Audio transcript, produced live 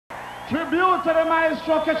Tribute to the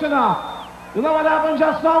maestro Kitchener. You know what happened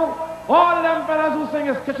just now? All of them fellas who sing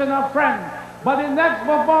is Kitchener friend. But the next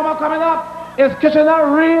performer coming up is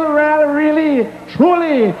Kitchener really,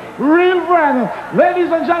 truly, real friend.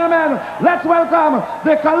 Ladies and gentlemen, let's welcome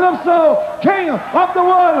the Calypso King of the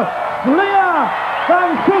world, Leah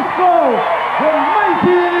Francisco, the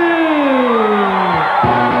mighty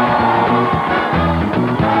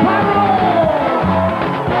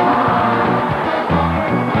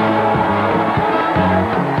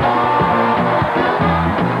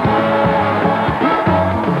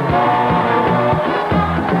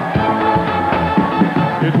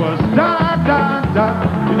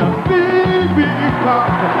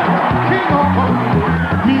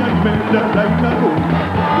just like a road.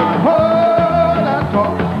 There's a whole lot of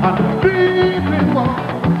talk and a big walk.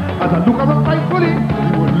 As I look around rightfully,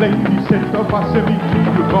 the old lady said to pass me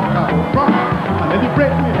to talk out front. And then he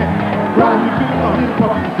break me head. Run the bill on his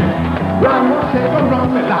pocket. Run what say go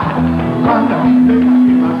wrong with that. Run the play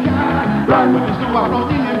in my car. Run when there's no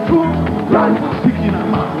around in the fruit. Run speaking of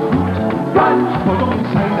my root. Run for the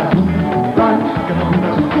inside that room. Run get up in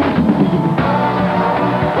the school.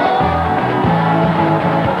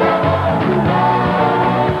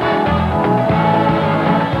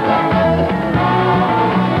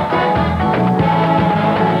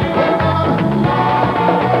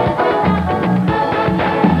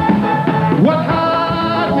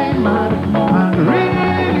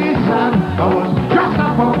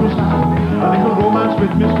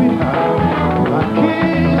 With Miss Sweetheart, I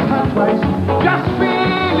kissed her twice, just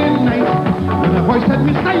feeling nice. And a voice said,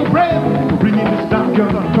 Mr. You brave, bringing this damn girl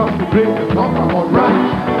on top to break the talk about right.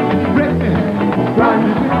 Break me, run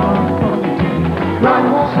me with on run,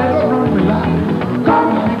 who said, oh, run me live.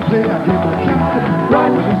 Come let me play a game of cat. Run,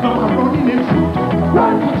 but there's no one running in fruit.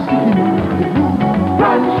 Run, sticking on the roof.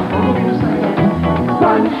 Run, I'm looking inside the room.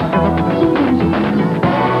 Run, I get up in the zoo.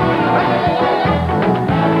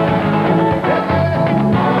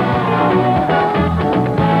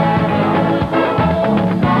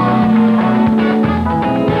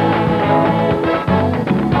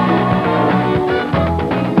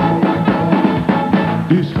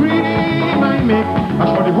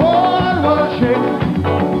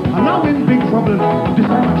 This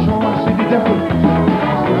time I show I see the devil.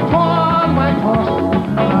 I torn my horse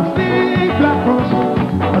and I see black cross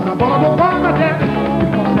as I follow upon my dead.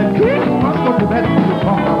 Because that king must go to bed to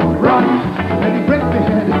talk about run. And he break the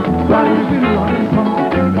head. Run, he's been running from the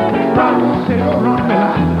dead. Run, say don't run me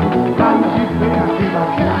lad. Run, keep me, I keep a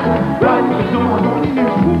cat. Run, there's no one running in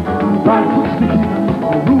food. Run, put sticky on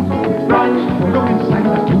the roof. Run, go inside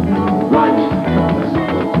the tomb. Run,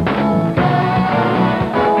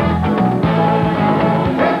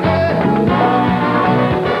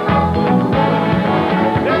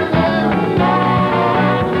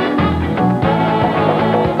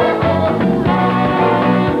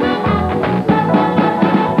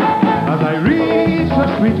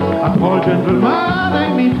 a tall gentleman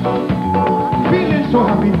I meet, feeling so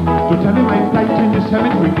happy to tell him I'm plight in the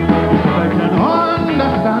cemetery. He said, I can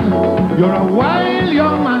understand, you're a wild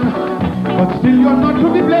young man, but still you're not to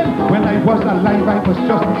be blamed. When I was alive, I was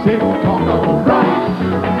just the same talk of run,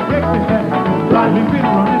 break the head, run, we've been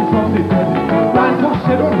running from the dead. Run, folks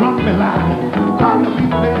said, oh run me lad, come to be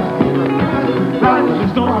played. Run,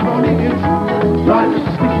 there's no one running in. Run,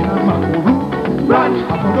 sticking on my roof. Run,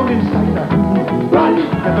 I follow inside that room. Run,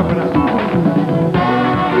 get up in a zoo.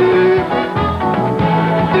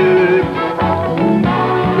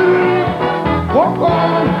 Walk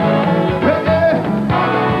on. Hey.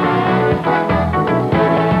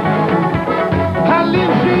 I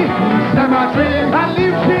live she in the cemetery. I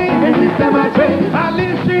live she in the cemetery. I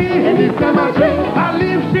live she in the cemetery. I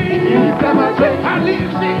live she in the cemetery. I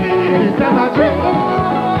live she in the cemetery.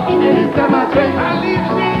 In the cemetery. I live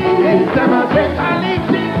she in the cemetery. I live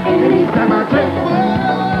she in the cemetery.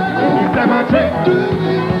 In the cemetery.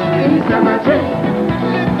 In the cemetery. In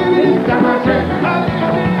the cemetery.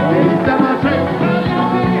 In the cemetery. In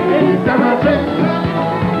the cemetery.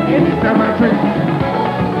 In the cemetery.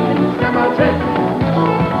 In the cemetery.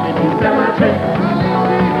 In the cemetery.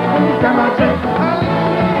 In the cemetery.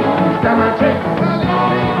 Cemetery.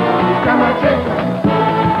 Cemetery.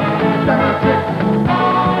 Cemetery.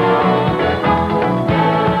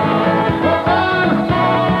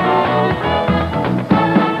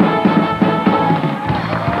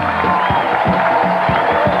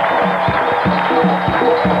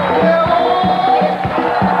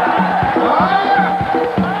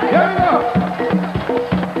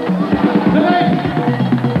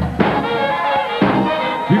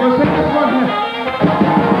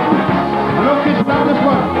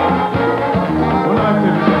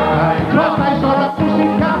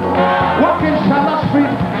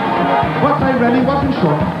 and he wasn't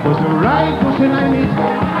sure was the right Pussin I meet.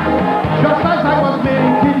 Just as I was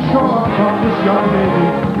making sure of this young lady,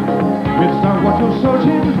 Mister, what you're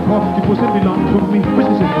searching for, the Pussin belonged to me. Which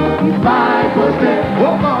is it? My Pussin,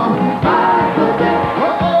 oh, my Pussin,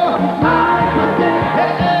 oh, my Pussin,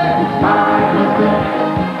 hey, hey, my Pussin.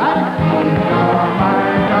 I think my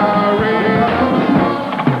career.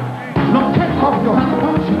 No, take off your hand,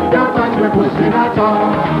 punch, don't touch my Pussin at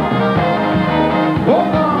all.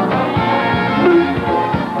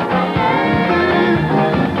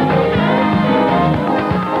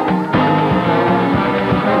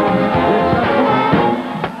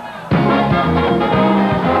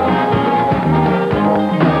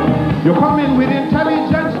 You come in with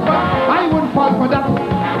intelligence, but I wouldn't fall for that.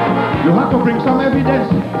 You have to bring some evidence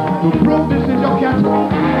to prove this is your cat.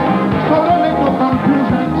 So don't make no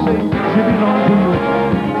confusion, say she belongs to you.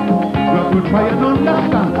 You have to try and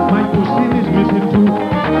understand, my Pussin is missing too.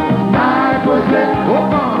 My Pussin, oh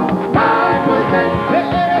God, my Pussin, hey,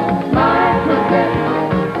 hey, my Pussin,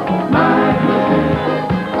 my Pussin.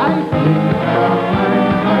 I think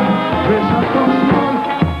my precious so small.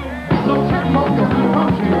 So check out your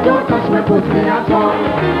country, don't touch my Pussin at all.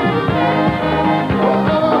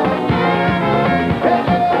 Oh, oh, hey,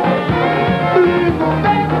 hey,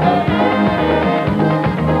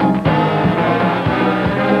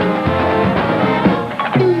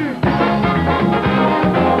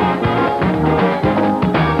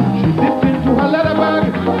 she dipped into her leather bag,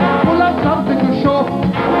 full of something to show.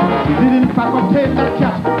 She didn't pack up tape that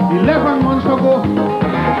cat 11 months ago.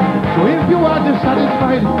 So if you are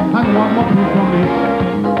dissatisfied and want more proof from me,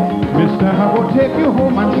 Mister, I will take you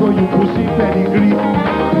home and show you Pussin pedigree.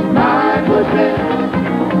 My Pussin,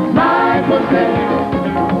 my Pussin,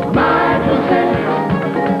 my Pussin,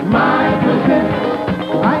 my Pussin.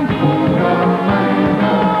 I think of my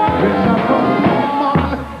Mister, come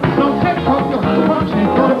on. Don't take off your punch,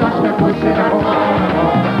 don't touch my Pussin at all.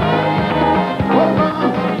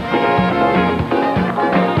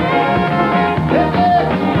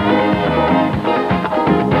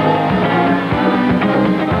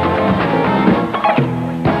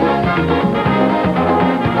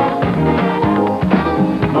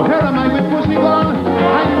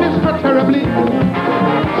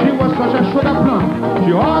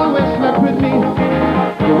 She always slept with me.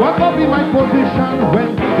 What will be my position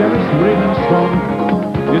when there is rain and storm?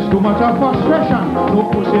 It's too much of frustration, no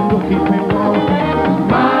Pussin to keep me warm.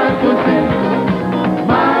 My Pussin,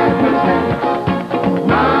 my Pussin,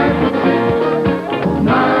 my Pussin,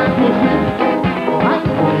 my Pussin. I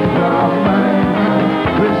love my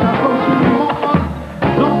precious Pussin.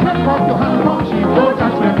 Don't take off your hand from she, don't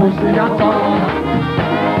touch my Pussin at all.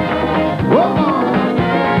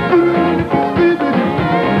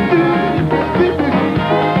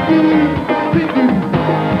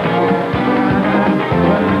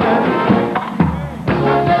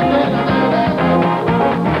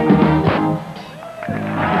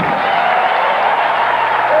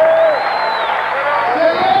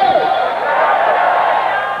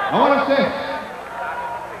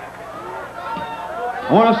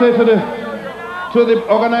 I want to say to the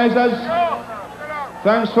organizers,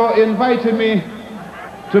 thanks for inviting me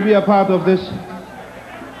to be a part of this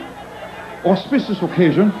auspicious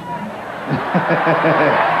occasion.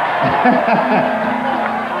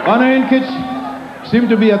 Honoring Kitch seemed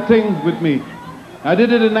to be a thing with me. I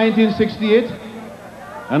did it in 1968,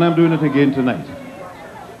 and I'm doing it again tonight.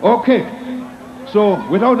 Okay, so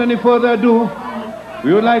without any further ado,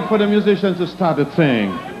 we would like for the musicians to start a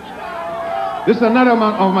thing. This is another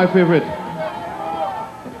one of my favorite,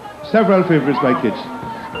 several favorites by Kitch.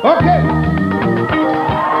 Okay.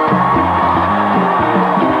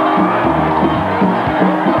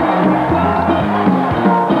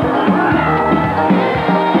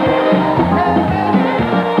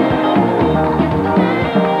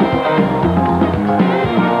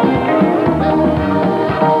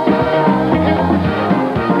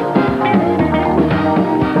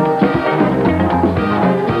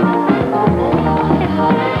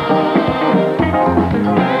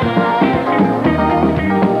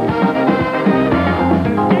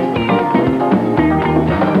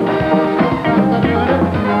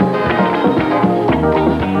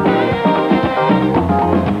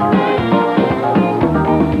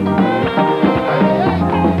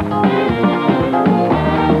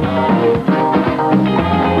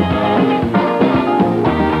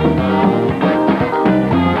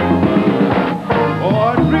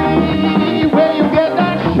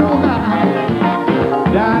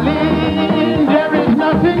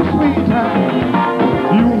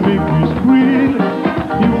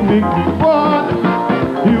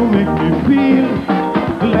 You make me feel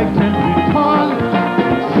like 10 feet tall.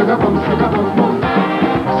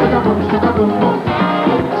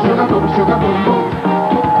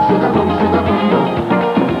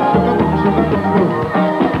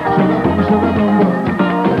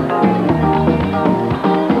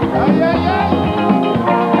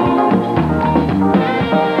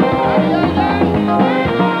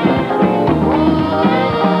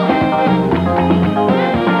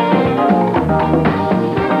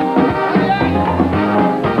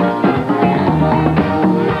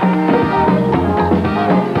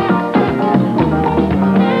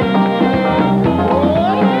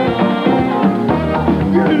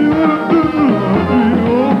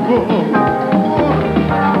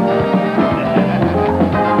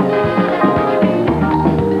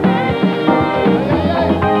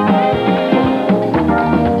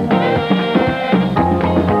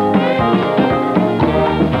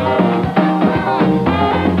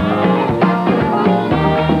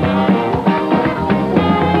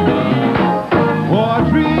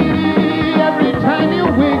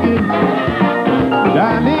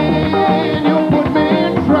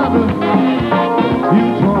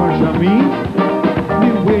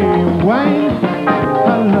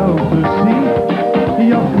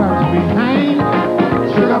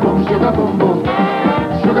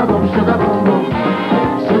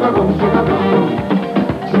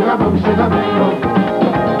 sugar boom boom.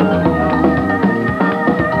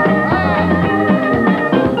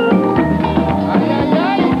 Ay, ay,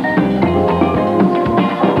 ay.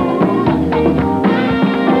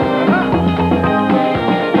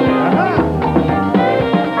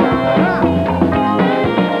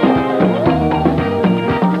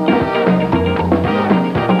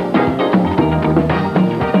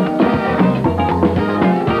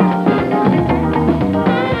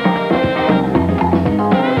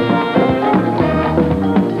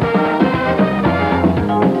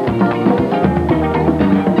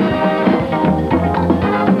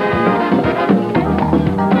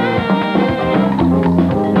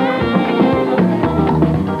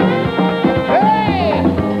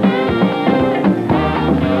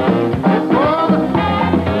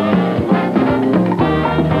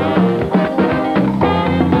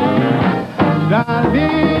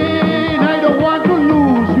 Darling, I don't want to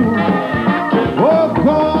lose you. Oh,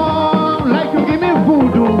 come like you give me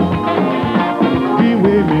voodoo. Give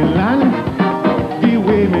away me land, give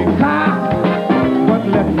away me car, but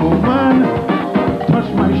let no man touch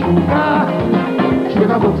my sugar.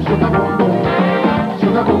 Sugar boom, sugar boom boom.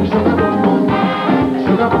 Sugar boom, sugar boom boom.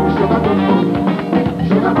 Sugar boom, sugar boom boom.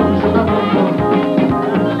 Sugar boom, sugar boom boom.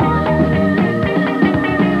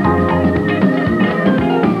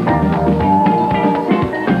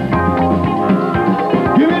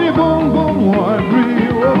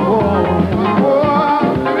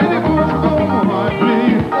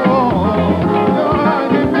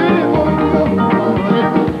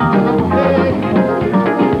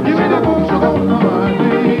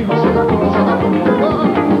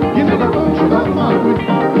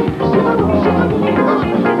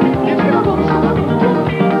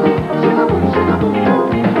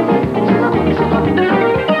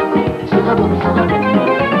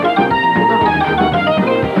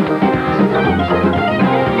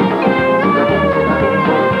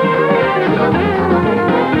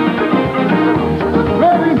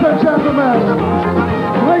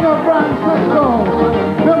 Ring of Francisco,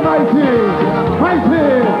 the mighty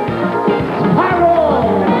Sparrow.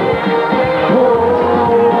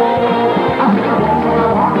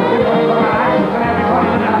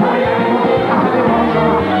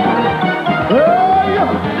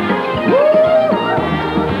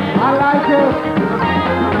 I like it.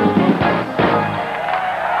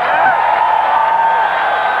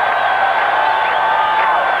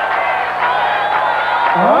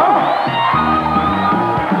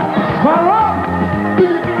 Sparrow!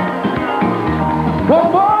 Boom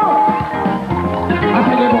boom! I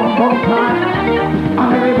say the boom boom time. I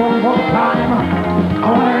say the boom boom time.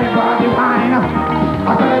 I want everybody mine.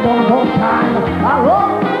 I say the boom boom time. Sparrow!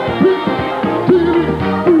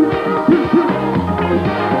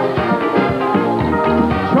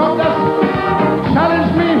 Strongest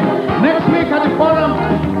challenge me next week at the forum.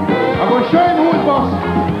 I'm going to show him who is boss.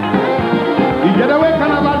 You get away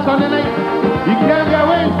Carnival Sunday night. You can't get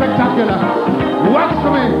away spectacular. Watch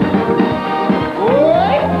for me.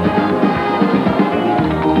 Oi!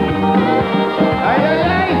 Ay, ay,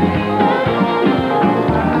 ay!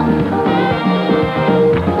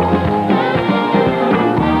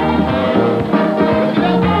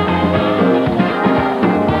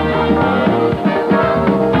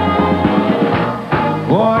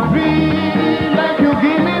 What dream like you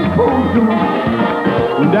give me food,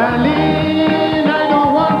 darling, I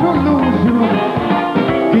don't want to lose you.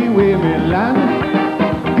 Give away me land,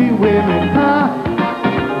 give away me car,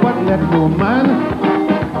 but let no man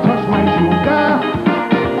touch my sugar.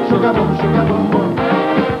 Sugar boom, sugar boom boom.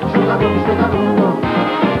 Sugar boom, sugar boom boom.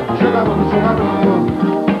 Sugar boom, sugar boom boom.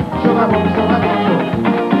 Sugar boom, sugar boom boom.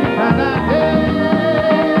 Na na hey.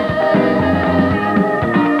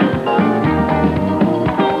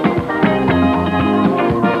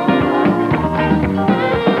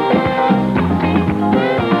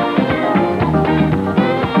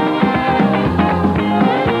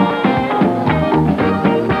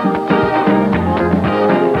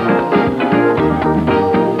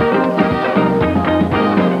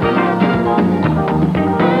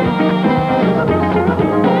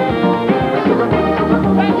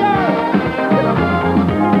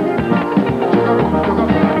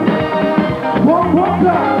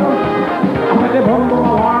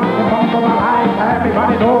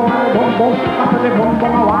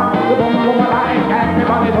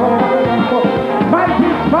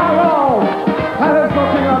 Mighty